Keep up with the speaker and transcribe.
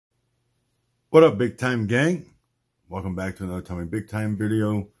What up, big time gang? Welcome back to another Tommy Big Time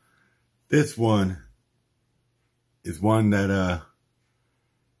video. This one is one that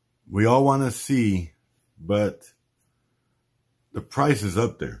we all want to see, but the price is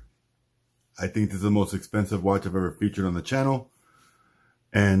up there. I think this is the most expensive watch I've ever featured on the channel,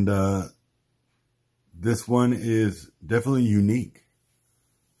 and this one is definitely unique.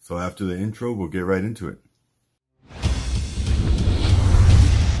 So after the intro, we'll get right into it.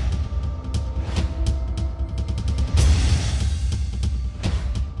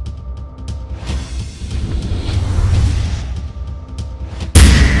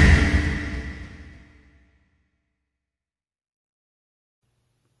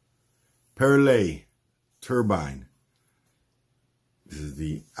 Perrelet Turbine. This is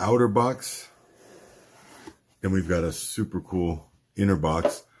the outer box. Then we've got a super cool inner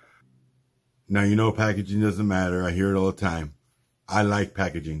box. Now, you know, packaging doesn't matter. I hear it all the time. I like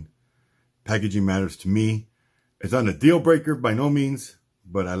packaging. Packaging matters to me. It's not a deal breaker by no means,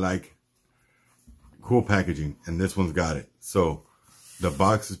 but I like cool packaging, and this one's got it. So the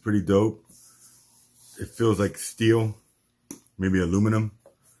box is pretty dope. It feels like steel, maybe aluminum.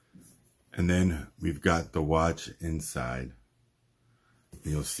 And then we've got the watch inside.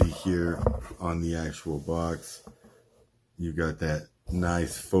 You'll see here on the actual box, you got that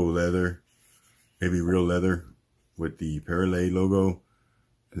nice faux leather, maybe real leather, with the Perrelet logo.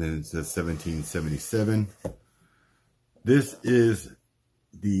 And then it says 1777. This is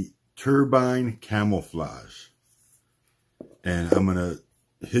the Turbine Camouflage. And I'm going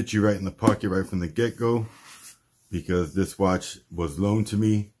to hit you right in the pocket right from the get-go, because this watch was loaned to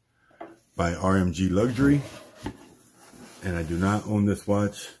me by RMG Luxury, and I do not own this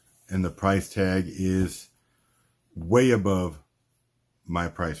watch, and the price tag is way above my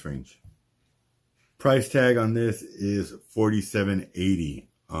price range. Price tag on this is $47.80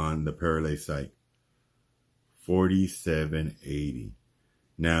 on the Perrelet site. $47.80.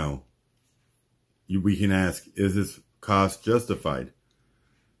 Now, we can ask, is this cost justified?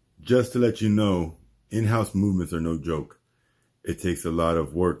 Just to let you know, in-house movements are no joke. It takes a lot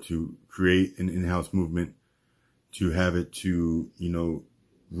of work to create an in-house movement, to have it to, you know,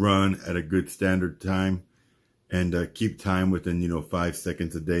 run at a good standard time, and keep time within, you know, 5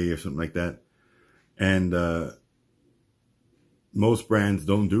 seconds a day or something like that. And most brands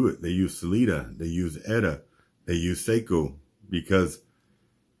don't do it. They use Sellita, they use Etta, they use Seiko, because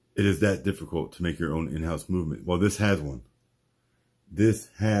it is that difficult to make your own in-house movement. Well, this has one. This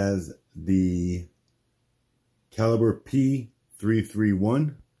has the caliber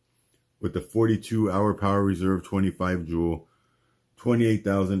P331 with the 42-hour power reserve, 25 joule,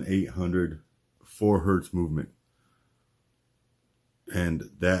 28,800 4 hertz movement. And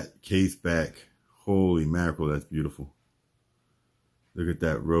that case back, holy mackerel, that's beautiful. Look at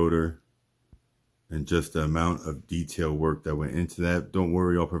that rotor and just the amount of detail work that went into that. Don't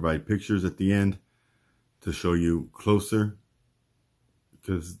worry, I'll provide pictures at the end to show you closer,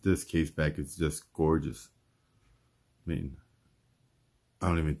 because this case back is just gorgeous. I mean, I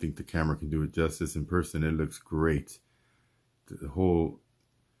don't even think the camera can do it justice in person. It looks great. The whole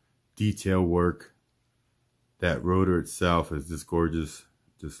detail work, that rotor itself is just gorgeous.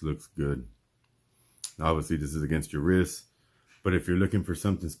 Just looks good. Obviously, this is against your wrist, but if you're looking for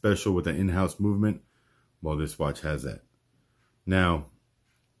something special with an in-house movement, well, this watch has that. Now,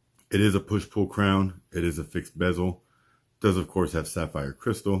 it is a push-pull crown. It is a fixed bezel. It does, of course, have sapphire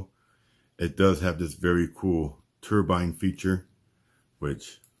crystal. It does have this very cool turbine feature,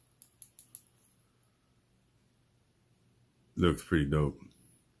 which looks pretty dope.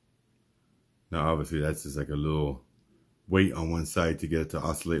 Now, obviously, that's just like a little weight on one side to get it to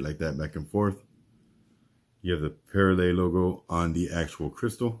oscillate like that back and forth. You have the Perrelet logo on the actual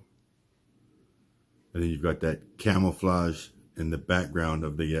crystal. And then you've got that camouflage in the background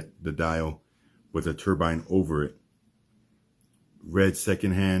of the dial with a turbine over it. Red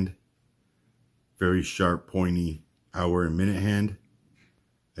second hand. Very sharp, pointy hour and minute hand.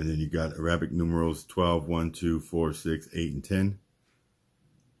 And then you got Arabic numerals 12, 1, 2, 4, 6, 8, and 10.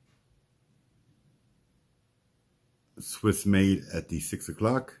 Swiss made at the 6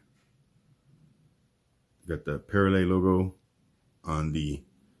 o'clock. Got the Perrelet logo on the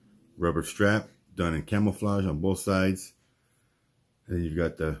rubber strap, done in camouflage on both sides. And then you've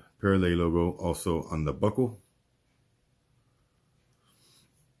got the Perrelet logo also on the buckle.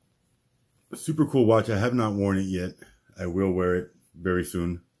 A super cool watch. I have not worn it yet. I will wear it very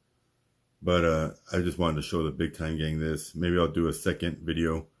soon. But I just wanted to show the big time gang this. Maybe I'll do a second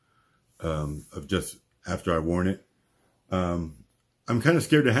video of just after I've worn it. I'm kind of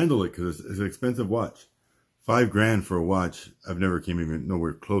scared to handle it because it's an expensive watch. $5 grand for a watch. I've never came even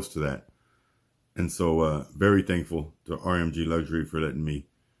nowhere close to that. And so very thankful to RMG Luxury for letting me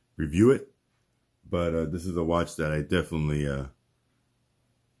review it. But this is a watch that I definitely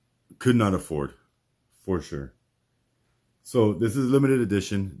could not afford, for sure. So this is limited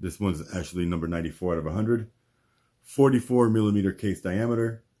edition. This one's actually number 94 out of 100. 44 millimeter case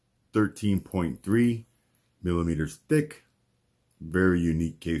diameter, 13.3 millimeters thick. Very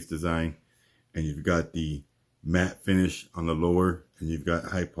unique case design. And you've got the matte finish on the lower, and you've got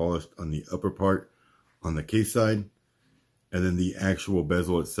high polished on the upper part on the case side. And then the actual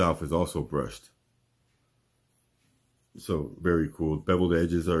bezel itself is also brushed. So very cool. Beveled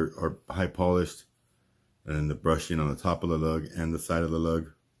edges are high polished. And then the brushing on the top of the lug and the side of the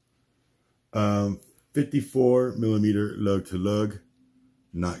lug. 54 millimeter lug to lug,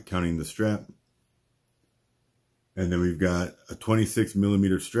 not counting the strap. And then we've got a 26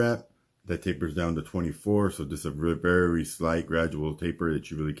 millimeter strap that tapers down to 24. So just a very slight gradual taper that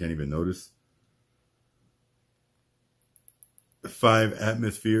you really can't even notice. 5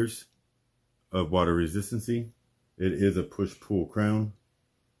 atmospheres of water resistancy. It is a push-pull crown.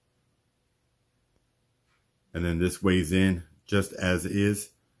 And then this weighs in just as is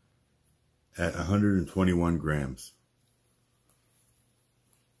at 121 grams.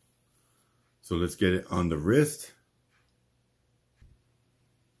 So let's get it on the wrist.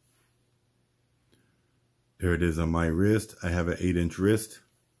 There it is on my wrist. I have an 8-inch wrist.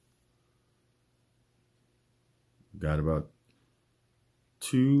 Got about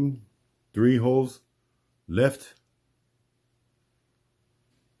 2-3 holes left.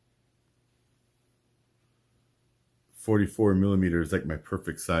 .44 millimeters, like my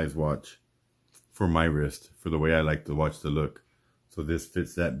perfect size watch for my wrist, for the way I like the watch to look. So this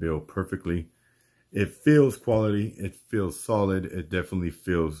fits that bill perfectly. It feels quality. It feels solid. It definitely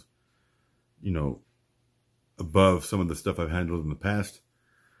feels, you know, above some of the stuff I've handled in the past.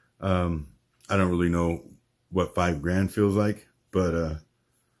 I don't really know what $5 grand feels like, but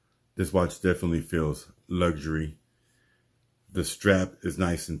this watch definitely feels luxury. The strap is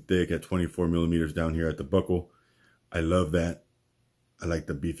nice and thick at 24 millimeters down here at the buckle. I love that. I like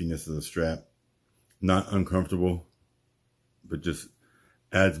the beefiness of the strap. Not uncomfortable, but just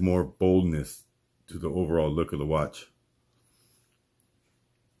adds more boldness to the overall look of the watch.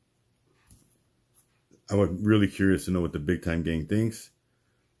 I was really curious to know what the Big Time gang thinks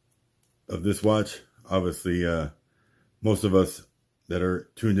of this watch. Obviously, most of us that are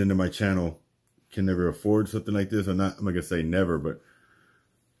tuned into my channel can never afford something like this. I'm not going to say never, but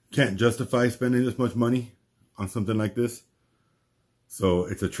can't justify spending this much money on something like this. So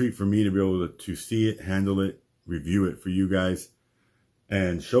it's a treat for me to be able to see it, handle it, review it for you guys,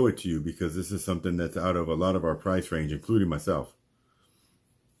 and show it to you, because this is something that's out of a lot of our price range, including myself.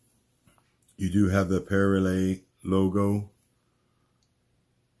 You do have the Perrelet logo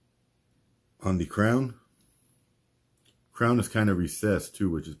on the crown. Crown is kind of recessed too,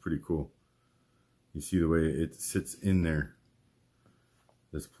 which is pretty cool. You see the way it sits in there.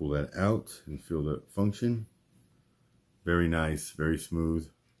 Let's pull that out and feel the function. Very nice, very smooth.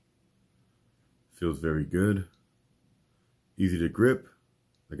 Feels very good. Easy to grip.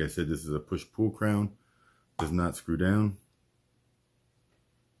 Like I said, this is a push-pull crown. Does not screw down.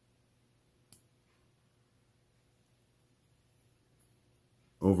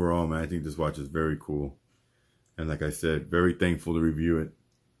 Overall, man, I think this watch is very cool. And like I said, very thankful to review it.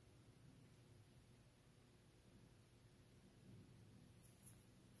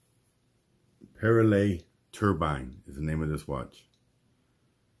 Perrelet Turbine is the name of this watch.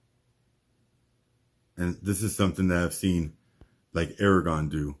 And this is something that I've seen like Aragon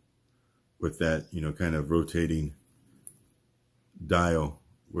do with that, you know, kind of rotating dial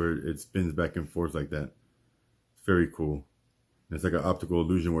where it spins back and forth like that. It's very cool. And it's like an optical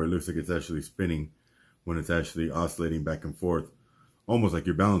illusion where it looks like it's actually spinning when it's actually oscillating back and forth, almost like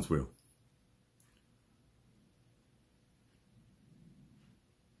your balance wheel.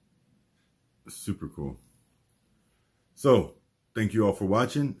 Super cool. So, thank you all for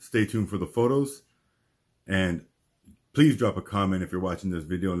watching. Stay tuned for the photos. And please drop a comment if you're watching this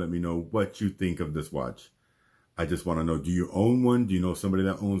video and let me know what you think of this watch. I just want to know, do you own one? Do you know somebody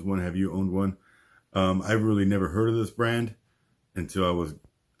that owns one? Have you owned one? I've really never heard of this brand until I was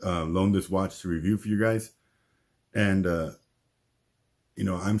loaned this watch to review for you guys. And, you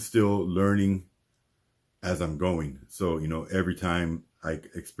know, I'm still learning as I'm going. So, you know, every time I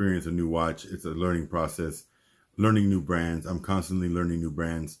experience a new watch, it's a learning process, learning new brands. I'm constantly learning new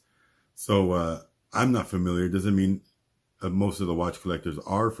brands. So I'm not familiar. Doesn't mean most of the watch collectors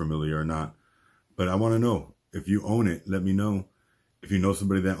are familiar or not. But I want to know, if you own it, let me know. If you know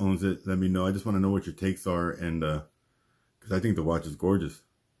somebody that owns it, let me know. I just want to know what your takes are. And because I think the watch is gorgeous.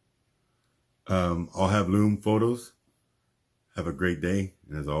 I'll have loom photos. Have a great day.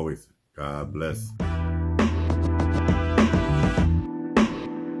 And as always, God bless.